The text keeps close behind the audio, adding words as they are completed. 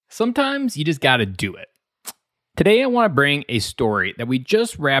Sometimes you just gotta do it. Today, I want to bring a story that we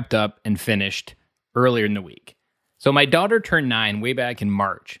just wrapped up and finished earlier in the week. So, my daughter turned 9 way back in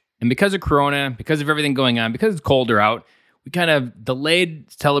March. And because of Corona, because of everything going on, because it's colder out, we kind of delayed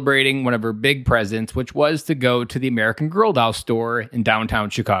celebrating one of her big presents, which was to go to the American Girl doll store in downtown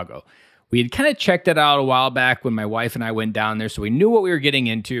Chicago. We had kind of checked it out a while back when my wife and I went down there, so we knew what we were getting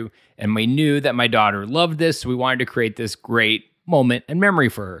into, and we knew that my daughter loved this, so we wanted to create this great moment and memory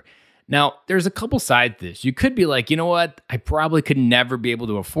for her. Now, there's a couple sides to this. You could be like, you know what? I probably could never be able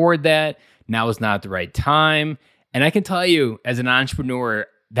to afford that. Now is not the right time. And I can tell you, as an entrepreneur,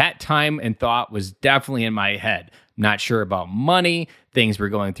 that time and thought was definitely in my head. I'm not sure about money. Things were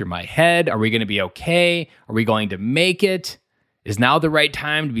going through my head. Are we going to be okay? Are we going to make it? Is now the right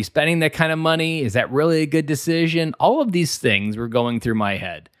time to be spending that kind of money? Is that really a good decision? All of these things were going through my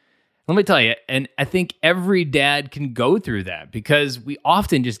head. Let me tell you, and I think every dad can go through that because we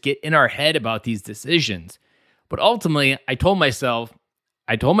often just get in our head about these decisions. But ultimately, I told my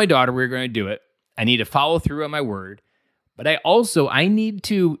daughter we were going to do it. I need to follow through on my word. But I need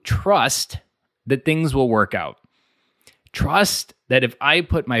to trust that things will work out. Trust that if I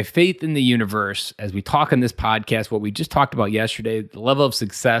put my faith in the universe, as we talk on this podcast, what we just talked about yesterday, the level of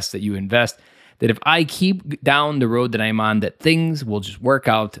success that you invest, that if I keep down the road that I'm on, that things will just work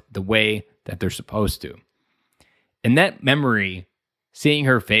out the way that they're supposed to. And that memory, seeing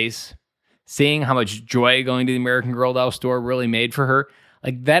her face, seeing how much joy going to the American Girl doll store really made for her,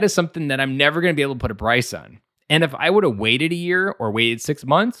 like that is something that I'm never going to be able to put a price on. And if I would have waited a year or waited 6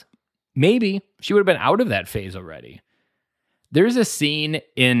 months, maybe she would have been out of that phase already. There's a scene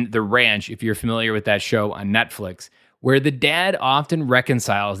in The Ranch, if you're familiar with that show on Netflix, where the dad often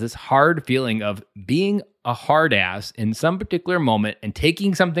reconciles this hard feeling of being a hard ass in some particular moment and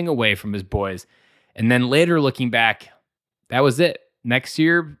taking something away from his boys. And then later looking back, that was it. Next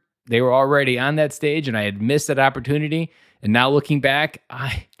year, they were already on that stage and I had missed that opportunity. And now looking back,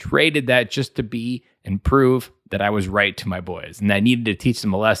 I traded that just to be and prove that I was right to my boys. And I needed to teach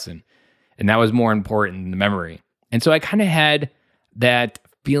them a lesson. And that was more important than the memory. And so I kind of had that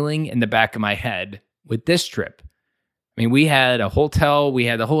feeling in the back of my head with this trip. I mean, we had a hotel, we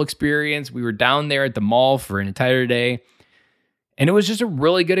had the whole experience. We were down there at the mall for an entire day. And it was just a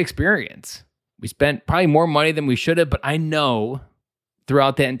really good experience. We spent probably more money than we should have, but I know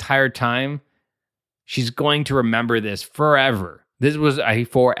throughout that entire time, she's going to remember this forever. This was a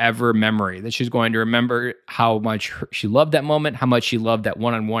forever memory that she's going to remember how much she loved that moment, how much she loved that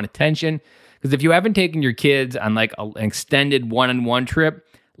one-on-one attention. Because if you haven't taken your kids on like an extended one-on-one trip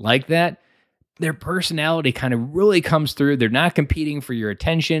like that, their personality kind of really comes through. They're not competing for your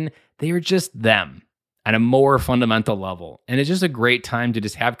attention. They are just them at a more fundamental level. And it's just a great time to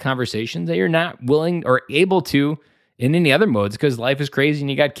just have conversations that you're not willing or able to in any other modes because life is crazy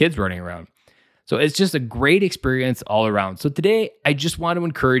and you got kids running around. So it's just a great experience all around. So today, I just want to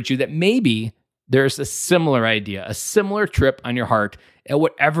encourage you that maybe there's a similar idea, a similar trip on your heart at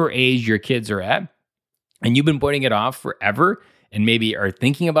whatever age your kids are at, and you've been putting it off forever and maybe are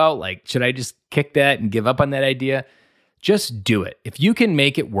thinking about like, should I just kick that and give up on that idea? Just do it. If you can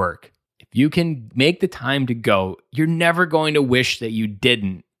make it work, if you can make the time to go, you're never going to wish that you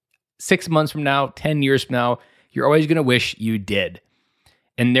didn't. 6 months from now, 10 years from now, you're always going to wish you did.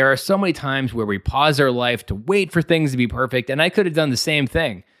 And there are so many times where we pause our life to wait for things to be perfect, and I could have done the same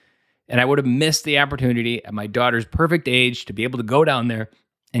thing. And I would have missed the opportunity at my daughter's perfect age to be able to go down there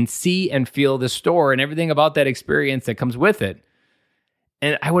and see and feel the store and everything about that experience that comes with it.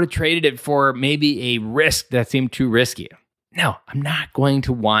 And I would have traded it for maybe a risk that seemed too risky. No, I'm not going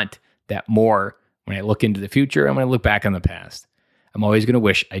to want that more when I look into the future and when I look back on the past. I'm always going to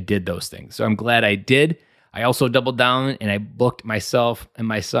wish I did those things. So I'm glad I did. I also doubled down and I booked myself and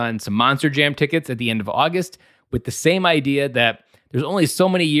my son some Monster Jam tickets at the end of August with the same idea that there's only so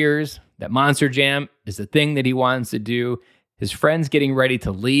many years that Monster Jam is the thing that he wants to do. His friend's getting ready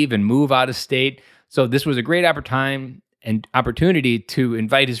to leave and move out of state. So this was a great opportunity to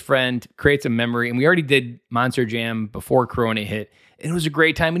invite his friend, create some memory. And we already did Monster Jam before Corona hit. And it was a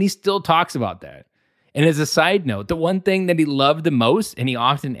great time. And he still talks about that. And as a side note, the one thing that he loved the most, and he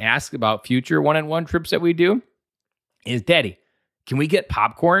often asks about future one-on-one trips that we do, is, Daddy, can we get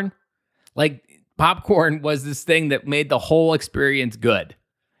popcorn? Like, popcorn was this thing that made the whole experience good.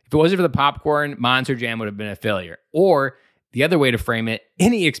 If it wasn't for the popcorn, Monster Jam would have been a failure. Or the other way to frame it,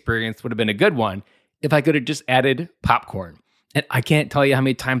 any experience would have been a good one if I could have just added popcorn. And I can't tell you how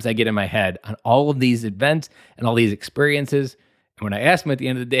many times I get in my head on all of these events and all these experiences. And when I ask him at the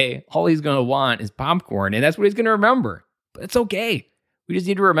end of the day, all he's going to want is popcorn. And that's what he's going to remember. But it's okay. We just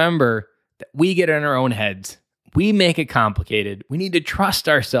need to remember that we get in our own heads. we make it complicated. We need to trust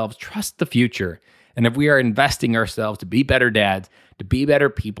ourselves, trust the future. And if we are investing ourselves to be better dads, to be better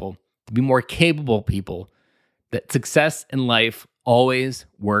people, to be more capable people, that success in life always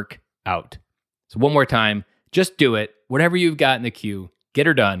work out. So one more time, just do it. Whatever you've got in the queue, get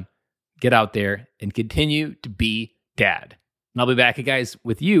her done, get out there, and continue to be dad. And I'll be back, guys,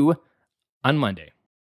 with you on Monday.